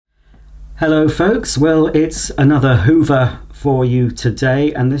Hello folks, well it's another Hoover for you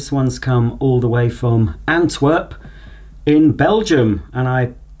today, and this one's come all the way from Antwerp in Belgium, and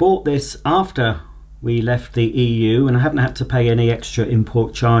I bought this after we left the EU and I haven't had to pay any extra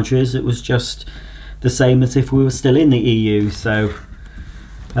import charges. It was just the same as if we were still in the EU, so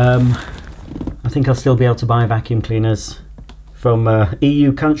I think I'll still be able to buy vacuum cleaners from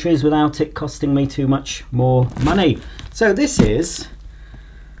EU countries without it costing me too much more money. So this is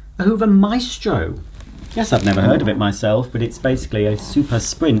a Hoover Maestro. Yes, I've never heard of it myself, but it's basically a super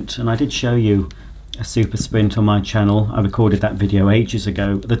sprint, and I did show you a super sprint on my channel. I recorded that video ages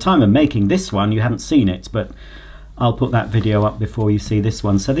ago. At the time of making this one you haven't seen it, but I'll put that video up before you see this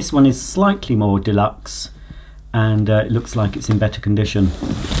one. So this one is slightly more deluxe, and it looks like it's in better condition.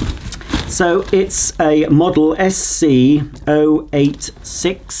 So it's a model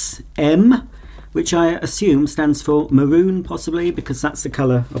SC086M, which I assume stands for maroon, possibly, because that's the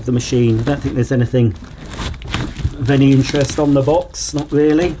colour of the machine. I don't think there's anything of any interest on the box, not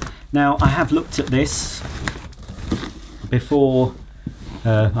really. Now, I have looked at this before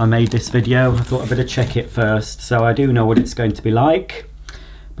I made this video. I thought I'd better check it first, so I do know what it's going to be like,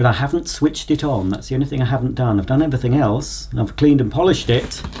 but I haven't switched it on. That's the only thing I haven't done. I've done everything else. I've cleaned and polished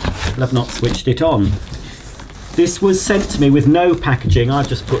it, but I've not switched it on. This was sent to me with no packaging. I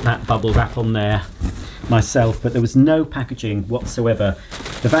just put that bubble wrap on there myself, but there was no packaging whatsoever.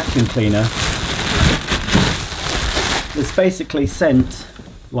 The vacuum cleaner was basically sent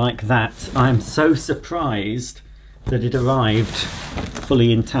like that. I am so surprised that it arrived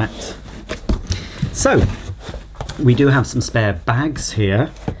fully intact. So we do have some spare bags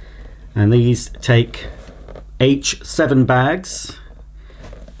here, and these take H7 bags,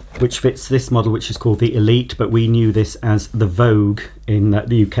 which fits this model, which is called the Elite, but we knew this as the Vogue in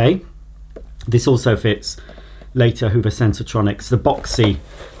the UK. This also fits later Hoover Sensortronics, the boxy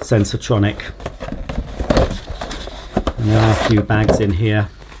Sensortronic. And there are a few bags in here.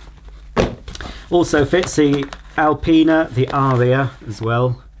 Also fits the Alpina, the Aria as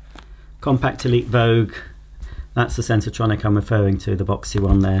well. Compact Elite Vogue, that's the Sensortronic I'm referring to, the boxy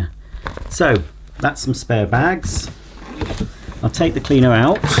one there. So that's some spare bags. I'll take the cleaner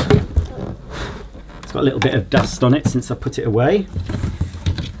out. It's got a little bit of dust on it since I put it away,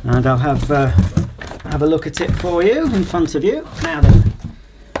 and I'll have a look at it for you in front of you. Now then,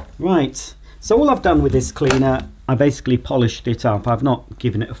 right, so all I've done with this cleaner, I basically polished it up. I've not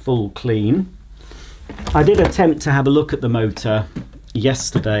given it a full clean. I did attempt to have a look at the motor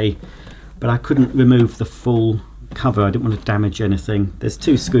yesterday, but I couldn't remove the full cover. I didn't want to damage anything. There's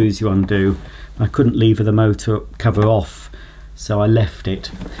two screws you undo. I couldn't lever the motor cover off, so I left it.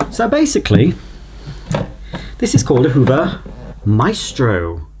 So basically, this is called a Hoover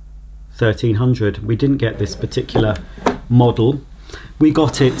Maestro 1300. We didn't get this particular model. We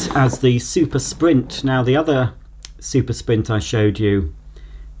got it as the Super Sprint. Now, the other Super Sprint I showed you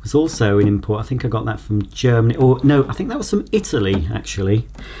was also an import. I think I got that from Germany, or no, I think that was from Italy, actually.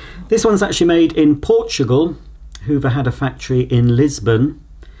 This one's actually made in Portugal. Hoover had a factory in Lisbon,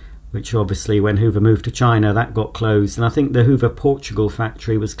 which obviously when Hoover moved to China, that got closed. And I think the Hoover Portugal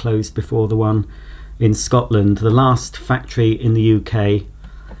factory was closed before the one in Scotland. The last factory in the UK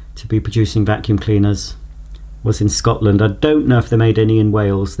to be producing vacuum cleaners was in Scotland. I don't know if they made any in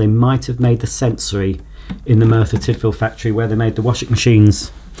Wales. They might have made the sensory in the Merthyr Tydfil factory where they made the washing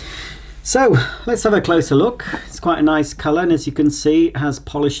machines. So let's have a closer look. It's quite a nice colour, and as you can see, it has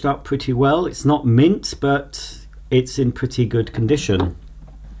polished up pretty well. It's not mint, but it's in pretty good condition.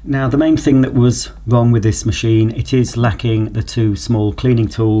 Now, the main thing that was wrong with this machine, it is lacking the two small cleaning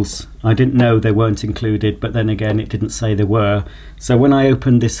tools. I didn't know they weren't included, but then again it didn't say they were. So when I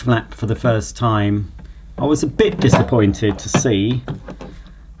opened this flap for the first time, I was a bit disappointed to see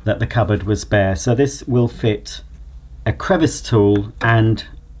that the cupboard was bare. So this will fit a crevice tool and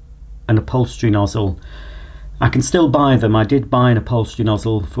an upholstery nozzle. I can still buy them. I did buy an upholstery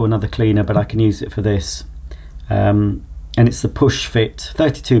nozzle for another cleaner, but I can use it for this. And it's the push fit,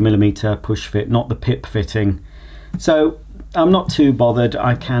 32mm push fit, not the pip fitting. So I'm not too bothered.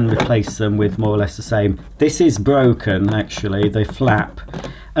 I can replace them with more or less the same. This is broken, actually, the flap.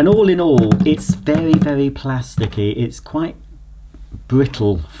 And all in all, it's very, very plasticky. It's quite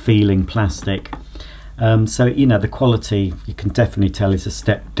brittle feeling plastic. So, you know, the quality, you can definitely tell, is a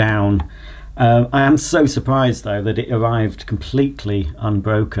step down. I am so surprised, though, that it arrived completely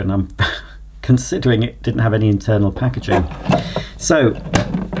unbroken. I'm considering it didn't have any internal packaging. So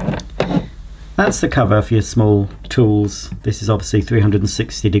that's the cover for your small tools. This is obviously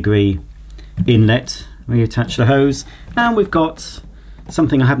 360-degree inlet where you attach the hose, and we've got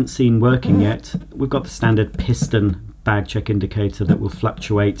something I haven't seen working yet. We've got the standard piston bag check indicator that will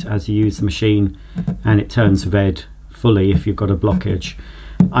fluctuate as you use the machine, and it turns red fully if you've got a blockage.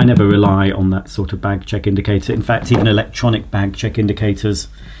 I never rely on that sort of bag check indicator. In fact, even electronic bag check indicators,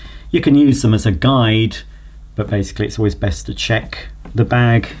 you can use them as a guide, but basically it's always best to check the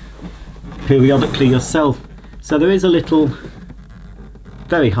bag periodically yourself. So there is a little,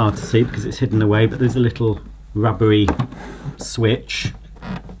 very hard to see because it's hidden away, but there's a little rubbery switch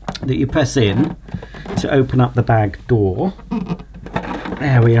that you press in to open up the bag door.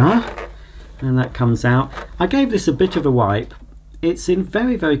 There we are, and that comes out. I gave this a bit of a wipe. It's in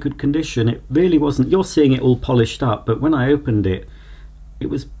very, very good condition. It really wasn't, you're seeing it all polished up, but when I opened it, it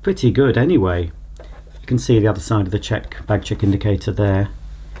was pretty good anyway. You can see the other side of the bag check indicator there.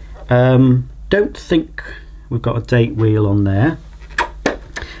 Don't think we've got a date wheel on there.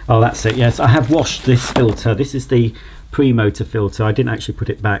 Oh, that's it, yes. I have washed this filter. This is the pre-motor filter. I didn't actually put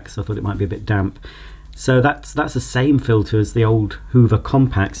it back because I thought it might be a bit damp. So that's the same filter as the old Hoover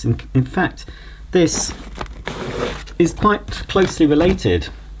compacts. In fact, this is quite closely related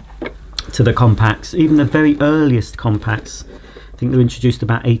to the compacts. Even the very earliest compacts, I think they were introduced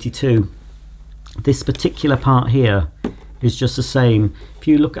about 82. This particular part here is just the same. If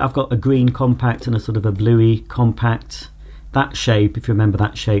you look, I've got a green compact and a sort of a bluey compact. That shape, if you remember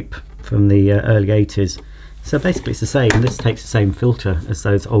that shape from the early 80s. So basically it's the same. This takes the same filter as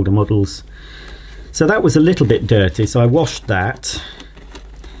those older models. So that was a little bit dirty, so I washed that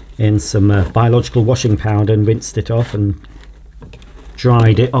in some biological washing powder and rinsed it off and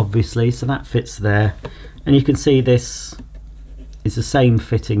dried it, obviously, so that fits there. And you can see this is the same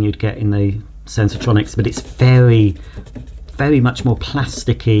fitting you'd get in the Sensortronics, but it's very, very much more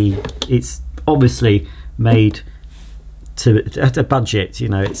plasticky. It's obviously made at a budget, you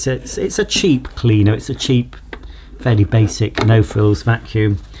know. It's a cheap cleaner. It's a cheap, fairly basic, no frills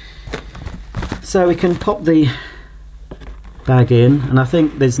vacuum. So we can pop the bag in, and I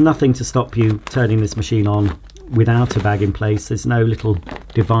think there's nothing to stop you turning this machine on without a bag in place. There's no little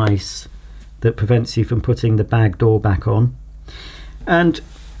device that prevents you from putting the bag door back on. And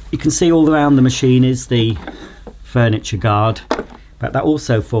you can see all around the machine is the furniture guard, but that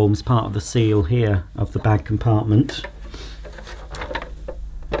also forms part of the seal here of the bag compartment.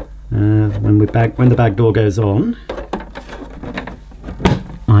 When the bag door goes on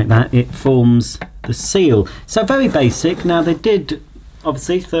like that, it forms the seal. So very basic. Now they did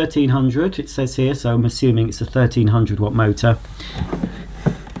obviously 1300, it says here, so I'm assuming it's a 1300 watt motor.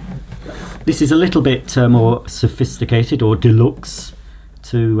 This is a little bit more sophisticated or deluxe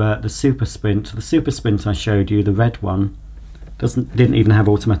to the Super Sprint. The Super Sprint I showed you, the red one, didn't even have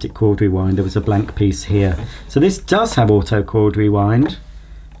automatic cord rewind. There was a blank piece here. So this does have auto cord rewind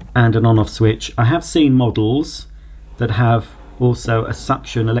and an on-off switch. I have seen models that have also a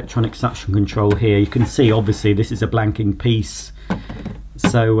suction, electronic suction control here. You can see obviously this is a blanking piece.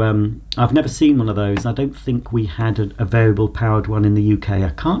 So I've never seen one of those. I don't think we had a variable powered one in the UK.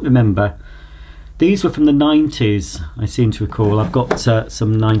 I can't remember. These were from the 90s, I seem to recall. I've got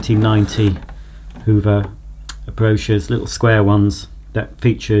some 1990 Hoover brochures, little square ones that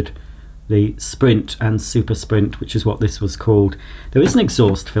featured the Sprint and Super Sprint, which is what this was called. There is an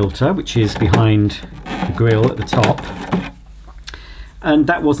exhaust filter which is behind the grille at the top, and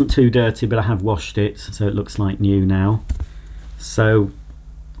that wasn't too dirty, but I have washed it so it looks like new now. So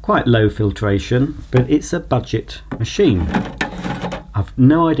quite low filtration, but it's a budget machine. I've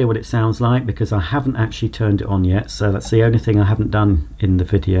no idea what it sounds like because I haven't actually turned it on yet, so that's the only thing I haven't done in the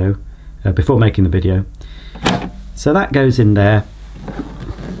video before making the video. So that goes in there,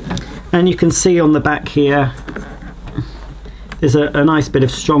 and you can see on the back here there's a nice bit of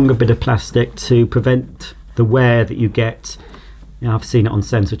stronger bit of plastic to prevent the wear that you get. You know, I've seen it on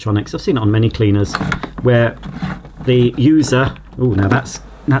Sensortronics, I've seen it on many cleaners where the user, oh, now that's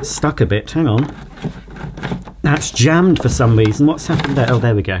stuck a bit, hang on, that's jammed for some reason. What's happened there? Oh,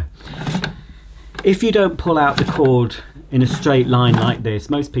 there we go. If you don't pull out the cord in a straight line like this,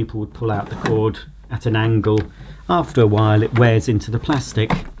 most people would pull out the cord at an angle. After a while it wears into the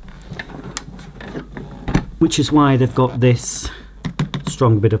plastic, which is why they've got this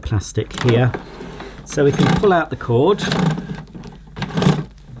strong bit of plastic here. So we can pull out the cord.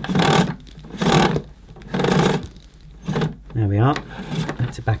 There we are,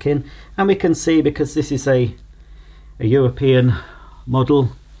 that's it back in, and we can see, because this is a European model,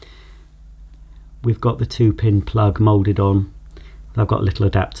 we've got the 2-pin plug moulded on. I've got a little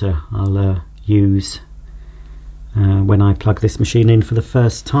adapter I'll use when I plug this machine in for the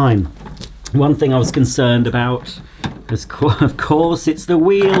first time. One thing I was concerned about, of course, it's the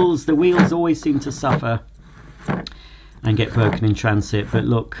wheels. The wheels always seem to suffer and get broken in transit, but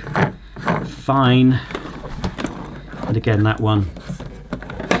look, fine. But again, that one,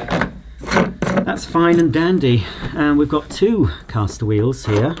 that's fine and dandy. And we've got 2 caster wheels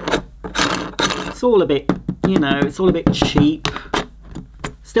here. It's all a bit, you know, it's all a bit cheap.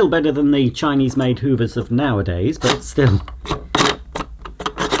 Still better than the Chinese-made Hoovers of nowadays, but still.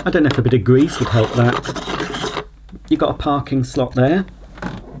 I don't know if a bit of grease would help that. You've got a parking slot there.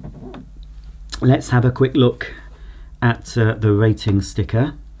 Let's have a quick look at the rating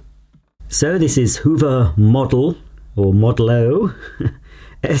sticker. So this is Hoover Model, or Model-O,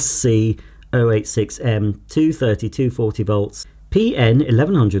 SC086M, 230, 240 volts, PN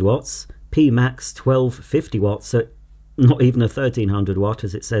 1100 watts, Pmax 1250 watts, so not even a 1300 watt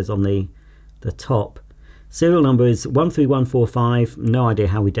as it says on the top. Serial number is 13145, no idea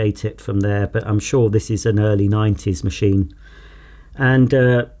how we date it from there, but I'm sure this is an early 90s machine. And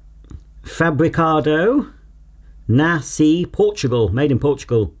Fabricado Nasi, Portugal, made in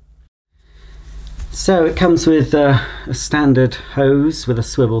Portugal. So it comes with a standard hose with a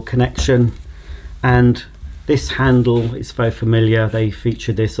swivel connection, and this handle is very familiar. They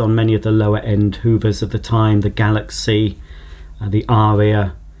featured this on many of the lower end Hoovers of the time, the Galaxy, the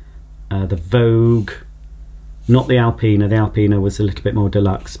Aria, the Vogue, not the Alpina. The Alpina was a little bit more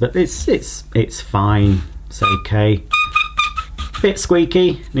deluxe, but it's fine, it's okay. Bit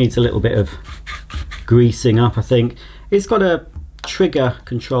squeaky, needs a little bit of greasing up, I think. It's got a trigger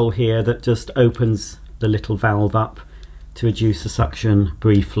control here that just opens the little valve up to reduce the suction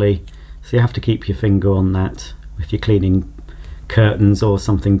briefly, so you have to keep your finger on that if you're cleaning curtains or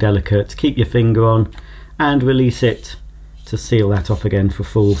something delicate. Keep your finger on and release it to seal that off again for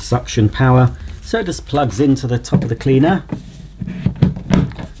full suction power. So it just plugs into the top of the cleaner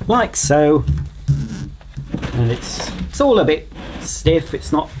like so, and it's all a bit stiff.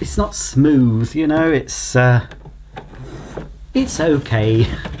 It's not smooth, you know. It's okay.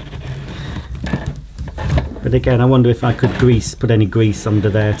 But again, I wonder if I could put any grease under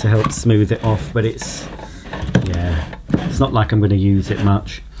there to help smooth it off, but it's not like I'm going to use it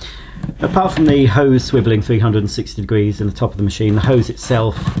much. Apart from the hose swiveling 360 degrees in the top of the machine, the hose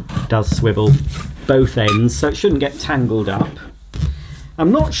itself does swivel both ends, so it shouldn't get tangled up.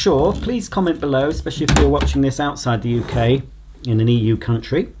 I'm not sure, please comment below, especially if you're watching this outside the UK, in an EU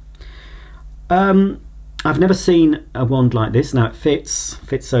country. I've never seen a wand like this. Now it fits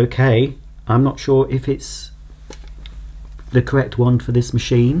okay. I'm not sure if it's the correct wand for this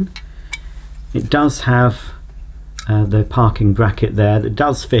machine. It does have the parking bracket there that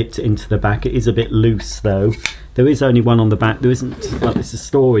does fit into the back. It is a bit loose though. There is only one on the back. There isn't, like, it's a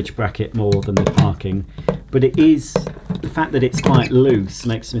storage bracket more than the parking, but it is, the fact that it's quite loose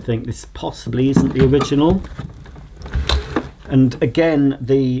makes me think this possibly isn't the original. And again,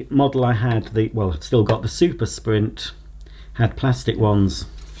 the model I had, I've still got the Super Sprint, had plastic ones,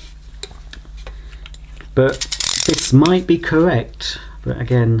 but this might be correct. But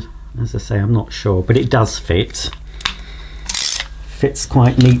again, as I say, I'm not sure, but it does fit. Fits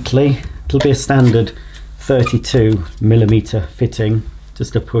quite neatly. It'll be a standard 32mm fitting,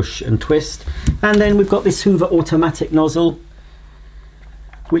 just a push and twist. And then we've got this Hoover automatic nozzle,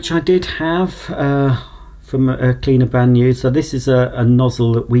 which I did have from a cleaner brand new. So this is a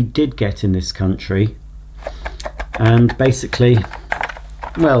nozzle that we did get in this country, and basically,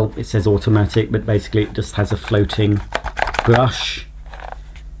 well, it says automatic, but basically it just has a floating brush,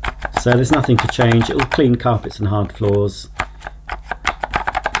 so there's nothing to change. It'll clean carpets and hard floors.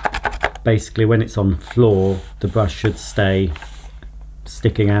 Basically, when it's on floor, the brush should stay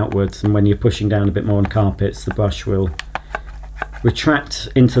sticking outwards, and when you're pushing down a bit more on carpets, the brush will retract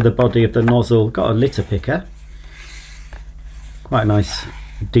into the body of the nozzle. Got a litter picker, quite a nice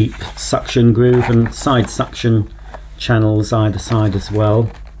deep suction groove, and side suction channels either side as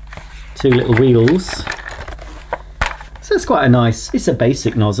well. 2 little wheels, so it's quite a nice, it's a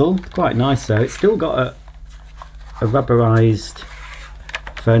basic nozzle, quite nice though. It's still got a rubberized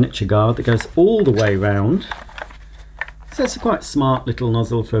furniture guard that goes all the way round, so it's a quite smart little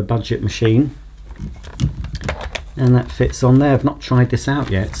nozzle for a budget machine, and that fits on there. I've not tried this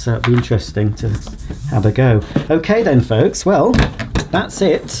out yet, so it'll be interesting to have a go. Okay then folks, well, that's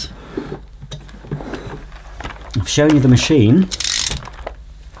it. I've shown you the machine.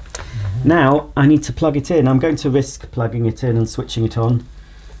 Now I need to plug it in. I'm going to risk plugging it in and switching it on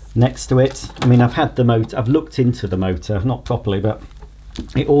next to it. I mean, I've had the motor, I've looked into the motor, not properly, but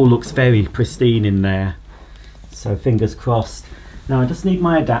it all looks very pristine in there, so fingers crossed. Now I just need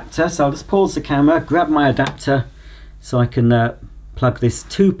my adapter, so I'll just pause the camera, grab my adapter so I can plug this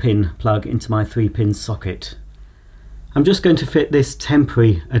 2-pin plug into my 3-pin socket. I'm just going to fit this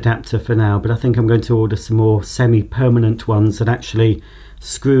temporary adapter for now, but I think I'm going to order some more semi-permanent ones that actually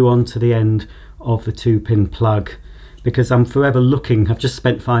screw onto the end of the 2-pin plug. because I'm forever looking. I've just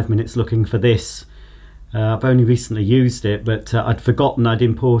spent 5 minutes looking for this. I've only recently used it, but I'd forgotten I'd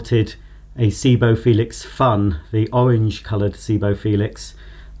imported a SC086 Felix Fun, the orange coloured SC086 Felix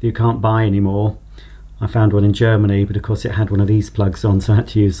that you can't buy anymore. I found one in Germany, but of course it had one of these plugs on, so I had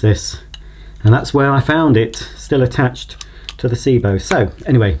to use this. And that's where I found it, still attached to the SC086. So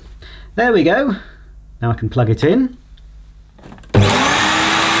anyway, there we go. Now I can plug it in.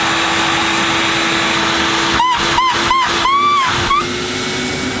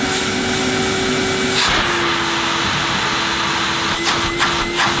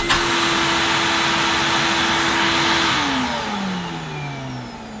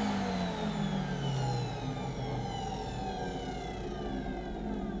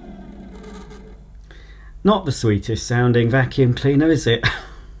 Not the sweetest sounding vacuum cleaner, is it?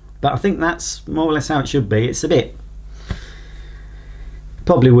 But I think that's more or less how it should be. It's a bit...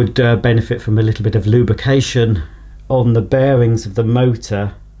 Probably would benefit from a little bit of lubrication on the bearings of the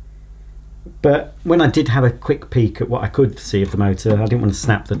motor. But when I did have a quick peek at what I could see of the motor, I didn't want to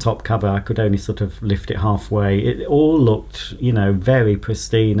snap the top cover. I could only sort of lift it halfway. It all looked, you know, very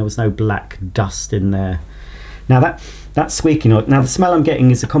pristine. There was no black dust in there. Now that squeaking noise, now the smell I'm getting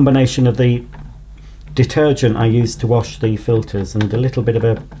is a combination of the detergent I used to wash the filters and a little bit of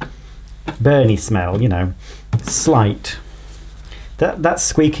a burny smell, you know, slight. That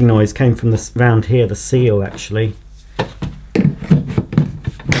squeaking noise came from this round here, the seal actually.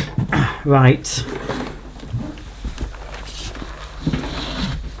 Right.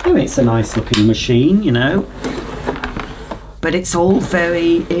 Oh, it's a nice looking machine, you know, but it's all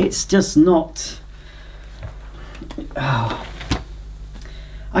very, it's just not, oh,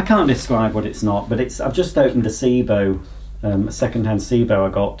 I can't describe what it's not, but it's, I've just opened a SC086, a second-hand SC086 I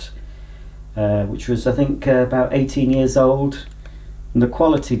got, which was I think about 18 years old, and the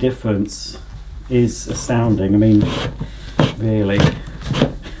quality difference is astounding. I mean, really.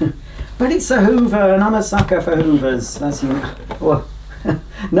 But it's a Hoover, and I'm a sucker for Hoovers, as you, well,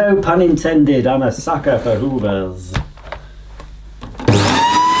 no pun intended, I'm a sucker for Hoovers.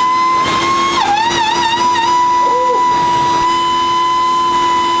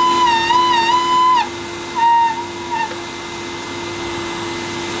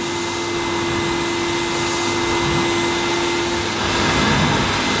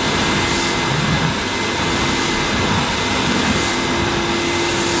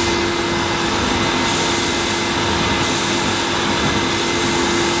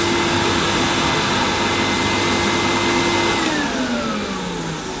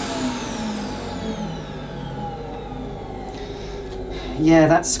 Yeah,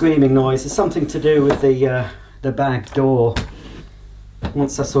 that screaming noise is something to do with the bag door.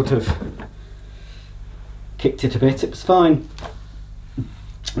 Once I sort of kicked it a bit, it was fine.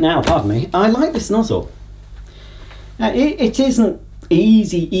 Now, pardon me, I like this nozzle. Now, it isn't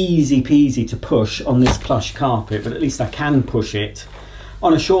easy peasy to push on this plush carpet, but at least I can push it.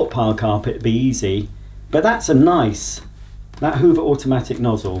 On a short pile carpet it'd be easy, but that's a nice, that Hoover automatic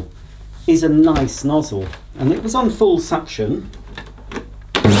nozzle is a nice nozzle, and it was on full suction.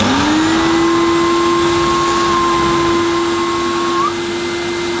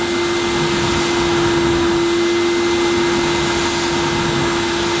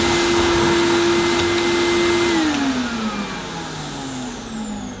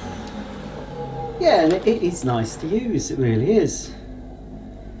 Yeah, and it is nice to use, it really is.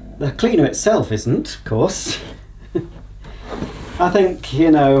 The cleaner itself isn't, of course. I think,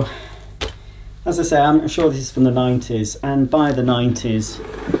 you know, as I say, I'm sure this is from the 90s, and by the 90s,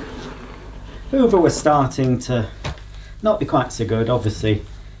 Hoover was starting to not be quite so good, obviously.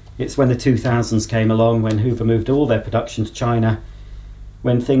 It's when the 2000s came along, when Hoover moved all their production to China,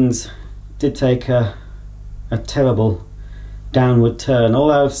 when things did take a terrible downward turn,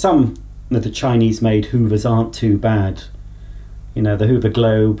 although some of the Chinese-made Hoovers aren't too bad. You know, the Hoover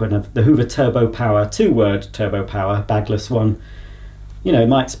Globe and the Hoover Turbo Power, two-word Turbo Power, bagless one. You know, in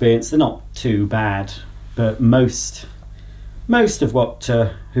my experience, they're not too bad, but most of what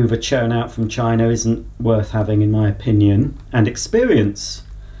Hoover churn out from China isn't worth having, in my opinion, and experience.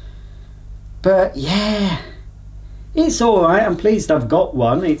 But yeah, it's all right. I'm pleased I've got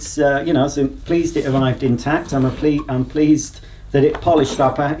one. It's you know, so pleased it arrived intact. I'm pleased that it polished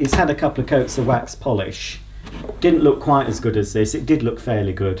up. It's had a couple of coats of wax polish. Didn't look quite as good as this. It did look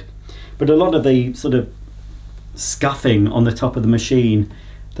fairly good, but a lot of the sort of scuffing on the top of the machine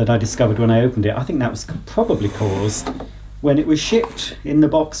that I discovered when I opened it, I think that was probably caused when it was shipped in the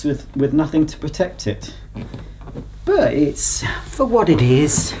box with nothing to protect it. But it's for what it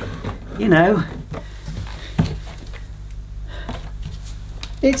is, you know.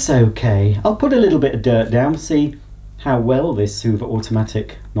 It's okay. I'll put a little bit of dirt down, see how well this Hoover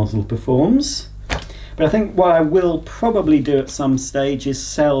automatic nozzle performs. But I think what I will probably do at some stage is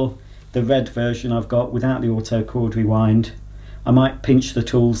sell the red version I've got without the auto cord rewind. I might pinch the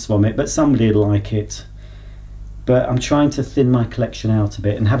tools from it, but somebody will like it. But I'm trying to thin my collection out a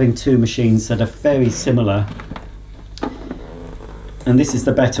bit, and having two machines that are very similar, and this is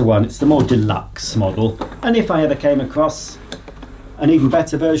the better one, it's the more deluxe model, and if I ever came across an even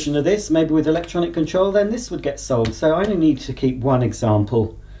better version of this, maybe with electronic control, then this would get sold. So I only need to keep one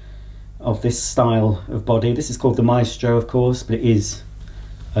example of this style of body. This is called the Maestro, of course, but it is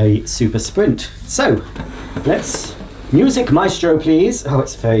a Super Sprint. So let's music, Maestro, please. Oh,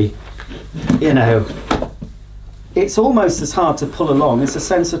 it's very, you know, it's almost as hard to pull along as a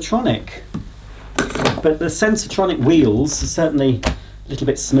Sensortronic, but the Sensortronic wheels are certainly a little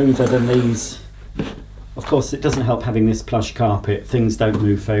bit smoother than these. Of course, it doesn't help having this plush carpet. Things don't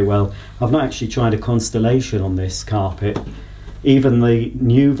move very well. I've not actually tried a Constellation on this carpet. Even the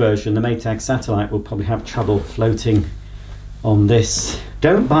new version, the Maytag Satellite, will probably have trouble floating on this.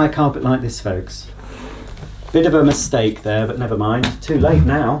 Don't buy a carpet like this, folks. Bit of a mistake there, but never mind. Too late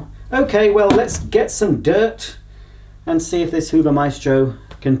now. Okay, well, let's get some dirt and see if this Hoover Maestro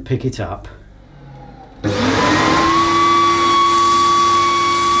can pick it up.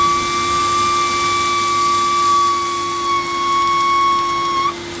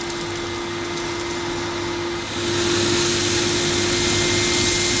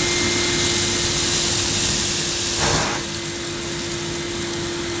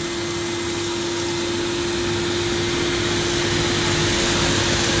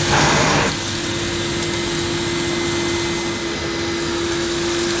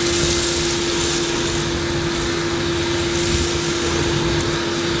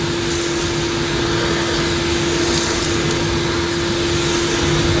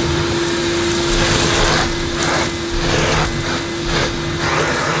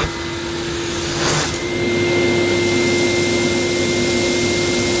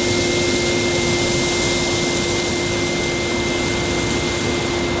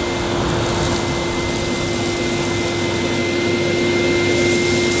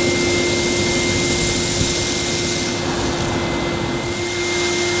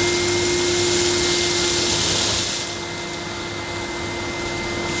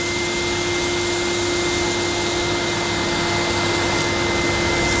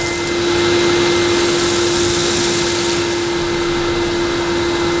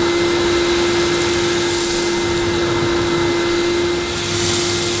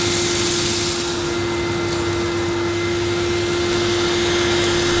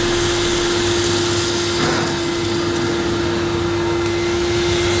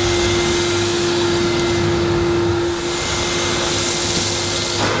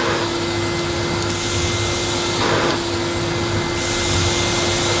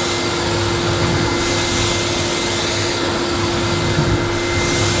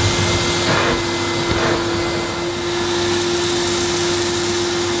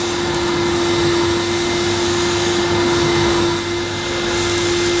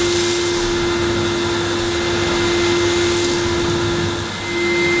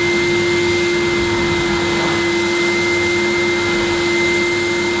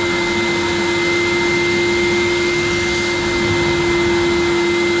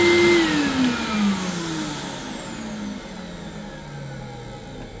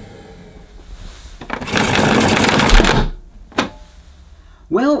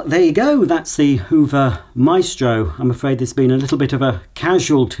 Well, there you go. That's the Hoover Maestro. I'm afraid there's been a little bit of a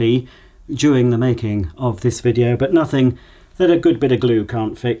casualty during the making of this video, but nothing that a good bit of glue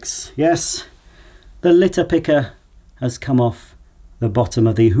can't fix. Yes, the litter picker has come off the bottom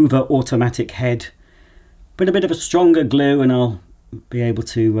of the Hoover automatic head, but a bit of a stronger glue and I'll be able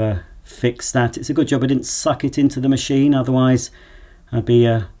to fix that. It's a good job I didn't suck it into the machine, otherwise I'd be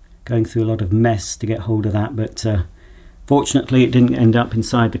going through a lot of mess to get hold of that, but fortunately it didn't end up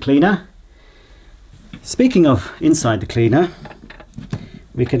inside the cleaner. Speaking of inside the cleaner,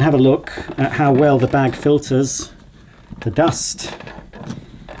 we can have a look at how well the bag filters the dust.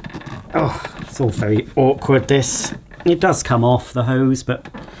 Oh, it's all very awkward, this. It does come off the hose, but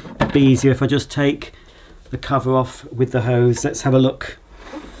it'd be easier if I just take the cover off with the hose. Let's have a look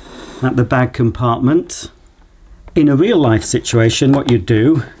at the bag compartment. In a real life situation, what you'd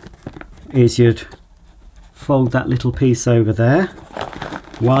do is you'd fold that little piece over there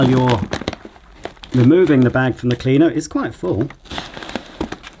while you're removing the bag from the cleaner. It's quite full,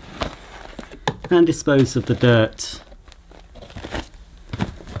 and dispose of the dirt.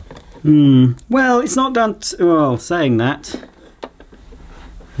 Well, it's not done well, saying that,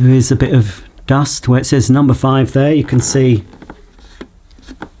 there is a bit of dust where it says number 5 there. You can see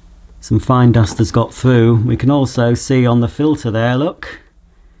some fine dust has got through. We can also see on the filter there, look.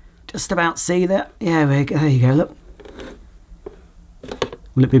 Just about see that. Yeah, there you go, look.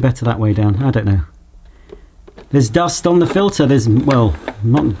 Will it be better that way down? I don't know. There's dust on the filter. There's, well,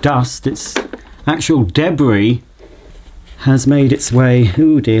 not dust, it's actual debris has made its way.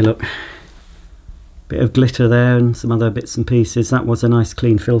 Oh dear, look. Bit of glitter there and some other bits and pieces. That was a nice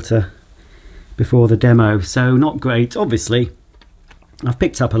clean filter before the demo, so not great. Obviously, I've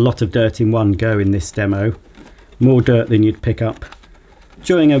picked up a lot of dirt in one go in this demo. More dirt than you'd pick up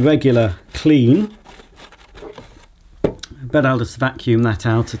during a regular clean. But I'll just vacuum that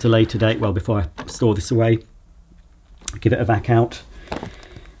out at a later date, well, before I store this away. Give it a vac out.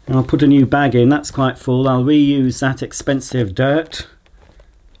 And I'll put a new bag in, that's quite full. I'll reuse that expensive dirt.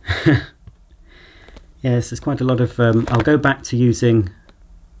 Yes, there's quite a lot of... I'll go back to using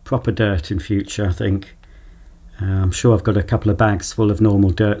proper dirt in future, I think. I'm sure I've got a couple of bags full of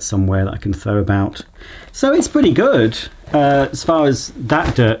normal dirt somewhere that I can throw about. So it's pretty good as far as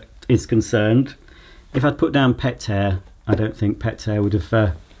that dirt is concerned. If I'd put down pet hair, I don't think pet hair would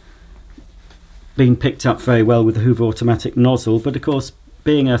have been picked up very well with the Hoover automatic nozzle. But of course,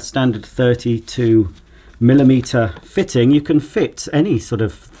 being a standard 32mm fitting, you can fit any sort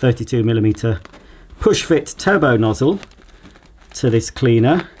of 32mm push fit turbo nozzle to this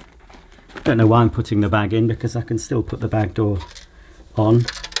cleaner. Don't know why I'm putting the bag in, because I can still put the bag door on.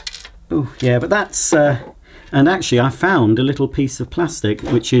 Oh yeah, but that's and actually I found a little piece of plastic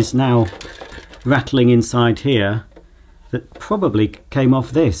which is now rattling inside here that probably came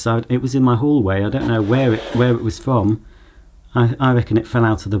off this. It was in my hallway. I don't know where it was from. I reckon it fell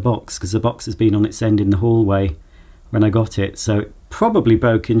out of the box, because the box has been on its end in the hallway when I got it, so it probably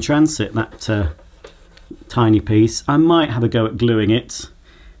broke in transit, that tiny piece. I might have a go at gluing it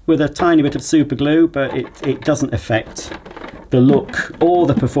with a tiny bit of super glue, but it doesn't affect the look or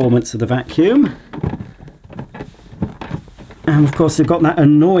the performance of the vacuum. And of course, we've got that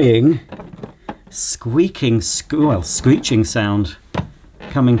annoying screeching sound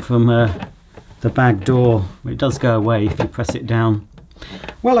coming from the bag door. It does go away if you press it down.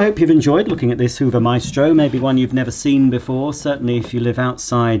 Well, I hope you've enjoyed looking at this Hoover Maestro, maybe one you've never seen before. Certainly if you live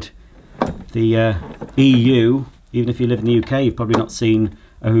outside the EU, even if you live in the UK, you've probably not seen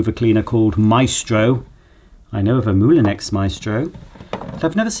a Hoover cleaner called Maestro. I know of a Moulinex Maestro, but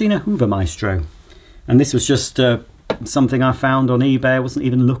I've never seen a Hoover Maestro. And this was just something I found on eBay. I wasn't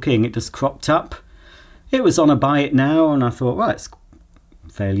even looking, it just cropped up. It was on a buy it now, and I thought, well, it's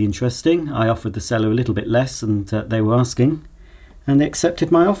fairly interesting. I offered the seller a little bit less than they were asking, and they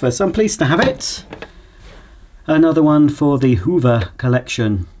accepted my offer, so I'm pleased to have it. Another one for the Hoover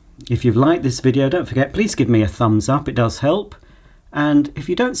collection. If you've liked this video, don't forget, please give me a thumbs up, it does help. And if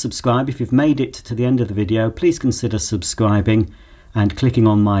you don't subscribe, if you've made it to the end of the video, please consider subscribing and clicking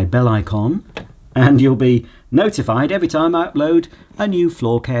on my bell icon, and you'll be notified every time I upload a new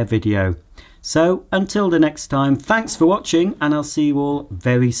floor care video. So until the next time, thanks for watching, and I'll see you all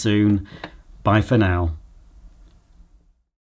very soon. Bye for now.